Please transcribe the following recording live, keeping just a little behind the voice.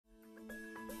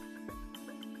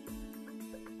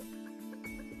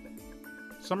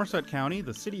Somerset County,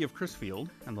 the City of Crisfield,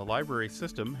 and the library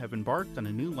system have embarked on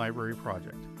a new library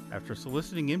project. After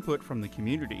soliciting input from the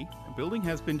community, a building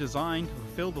has been designed to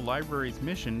fulfill the library's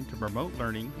mission to promote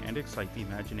learning and excite the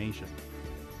imagination.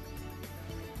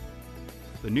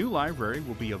 The new library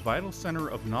will be a vital center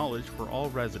of knowledge for all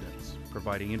residents,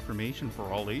 providing information for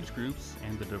all age groups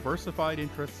and the diversified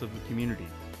interests of the community.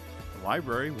 The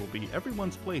library will be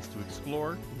everyone's place to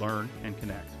explore, learn, and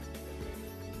connect.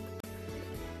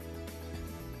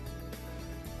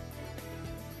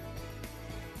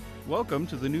 Welcome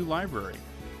to the new library.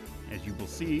 As you will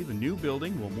see, the new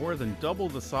building will more than double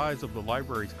the size of the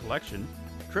library's collection,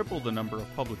 triple the number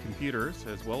of public computers,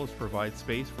 as well as provide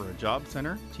space for a job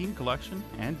center, teen collection,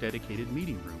 and dedicated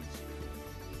meeting rooms.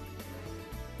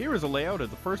 Here is a layout of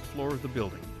the first floor of the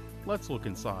building. Let's look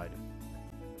inside.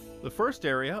 The first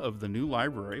area of the new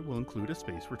library will include a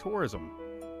space for tourism.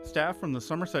 Staff from the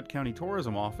Somerset County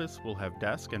Tourism Office will have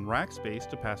desk and rack space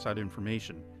to pass out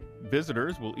information.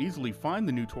 Visitors will easily find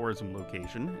the new tourism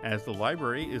location, as the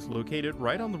library is located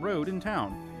right on the road in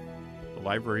town. The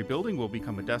library building will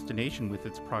become a destination with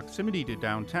its proximity to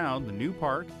downtown, the new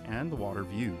park, and the water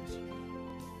views.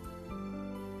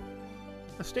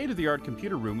 A state-of-the-art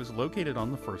computer room is located on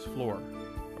the first floor.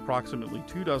 Approximately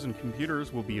 24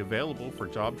 computers will be available for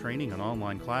job training and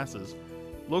online classes.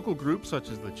 Local groups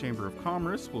such as the Chamber of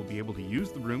Commerce will be able to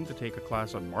use the room to take a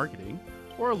class on marketing,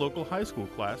 or a local high school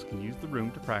class can use the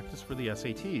room to practice for the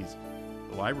SATs.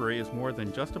 The library is more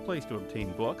than just a place to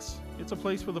obtain books, it's a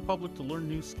place for the public to learn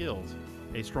new skills.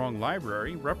 A strong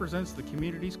library represents the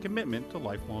community's commitment to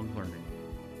lifelong learning.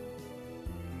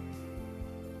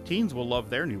 Teens will love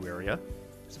their new area.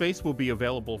 Space will be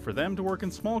available for them to work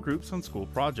in small groups on school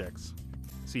projects.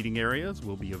 Seating areas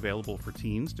will be available for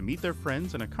teens to meet their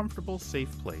friends in a comfortable, safe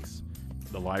place.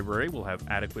 The library will have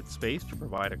adequate space to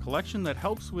provide a collection that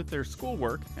helps with their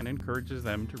schoolwork and encourages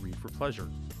them to read for pleasure.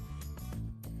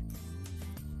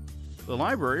 The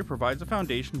library provides a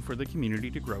foundation for the community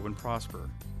to grow and prosper.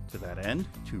 To that end,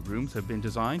 2 rooms have been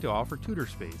designed to offer tutor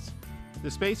space.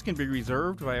 The space can be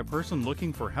reserved by a person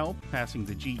looking for help passing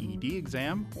the GED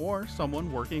exam or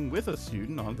someone working with a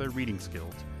student on their reading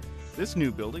skills. This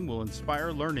new building will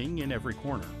inspire learning in every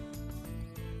corner.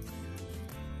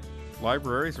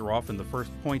 Libraries are often the first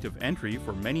point of entry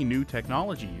for many new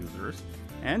technology users,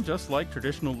 and just like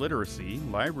traditional literacy,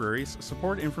 libraries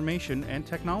support information and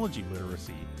technology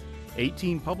literacy.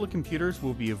 18 public computers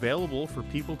will be available for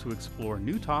people to explore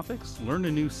new topics, learn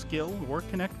a new skill, or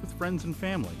connect with friends and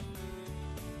family.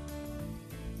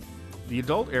 The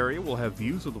adult area will have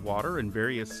views of the water, and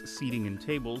various seating and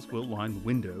tables will line the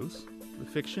windows. The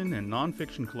fiction and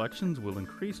non-fiction collections will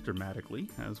increase dramatically,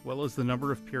 as well as the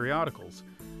number of periodicals.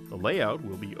 The layout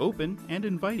will be open and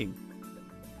inviting.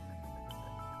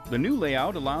 The new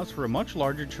layout allows for a much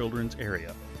larger children's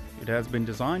area. It has been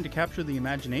designed to capture the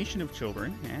imagination of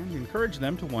children and encourage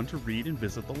them to want to read and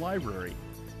visit the library.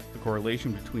 The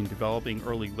correlation between developing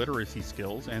early literacy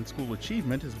skills and school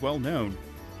achievement is well known.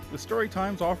 The story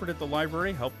times offered at the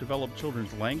library help develop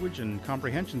children's language and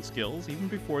comprehension skills even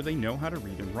before they know how to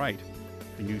read and write.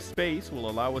 The new space will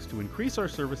allow us to increase our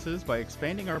services by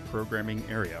expanding our programming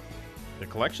area. The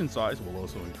collection size will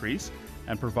also increase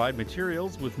and provide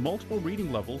materials with multiple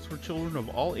reading levels for children of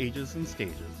all ages and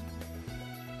stages.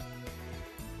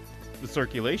 The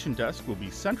circulation desk will be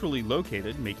centrally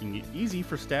located, making it easy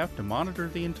for staff to monitor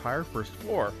the entire first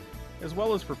floor, as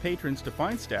well as for patrons to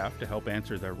find staff to help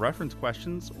answer their reference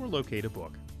questions or locate a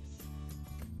book.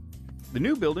 The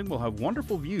new building will have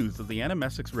wonderful views of the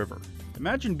Essex River.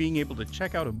 Imagine being able to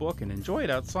check out a book and enjoy it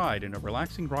outside in a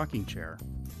relaxing rocking chair.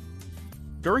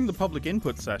 During the public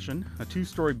input session, a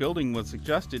 2-story building was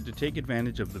suggested to take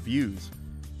advantage of the views.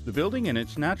 The building and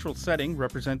its natural setting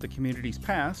represent the community's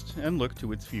past and look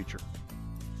to its future.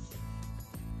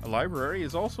 A library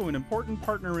is also an important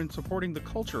partner in supporting the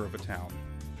culture of a town.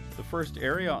 The first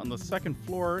area on the second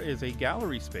floor is a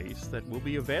gallery space that will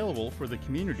be available for the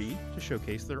community to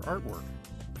showcase their artwork.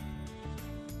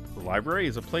 The library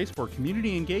is a place for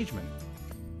community engagement.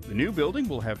 The new building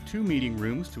will have 2 meeting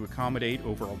rooms to accommodate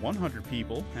over 100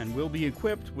 people and will be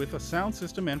equipped with a sound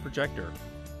system and projector.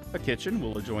 A kitchen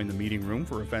will adjoin the meeting room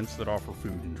for events that offer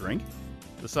food and drink.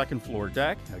 The second floor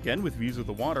deck, again with views of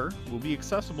the water, will be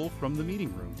accessible from the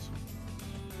meeting rooms.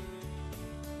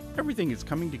 Everything is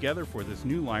coming together for this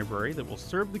new library that will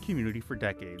serve the community for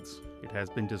decades. It has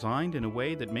been designed in a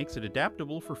way that makes it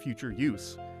adaptable for future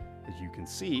use. As you can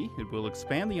see, it will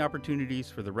expand the opportunities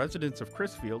for the residents of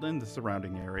Crisfield and the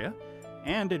surrounding area,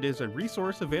 and it is a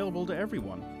resource available to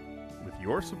everyone. With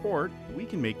your support, we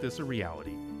can make this a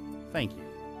reality. Thank you.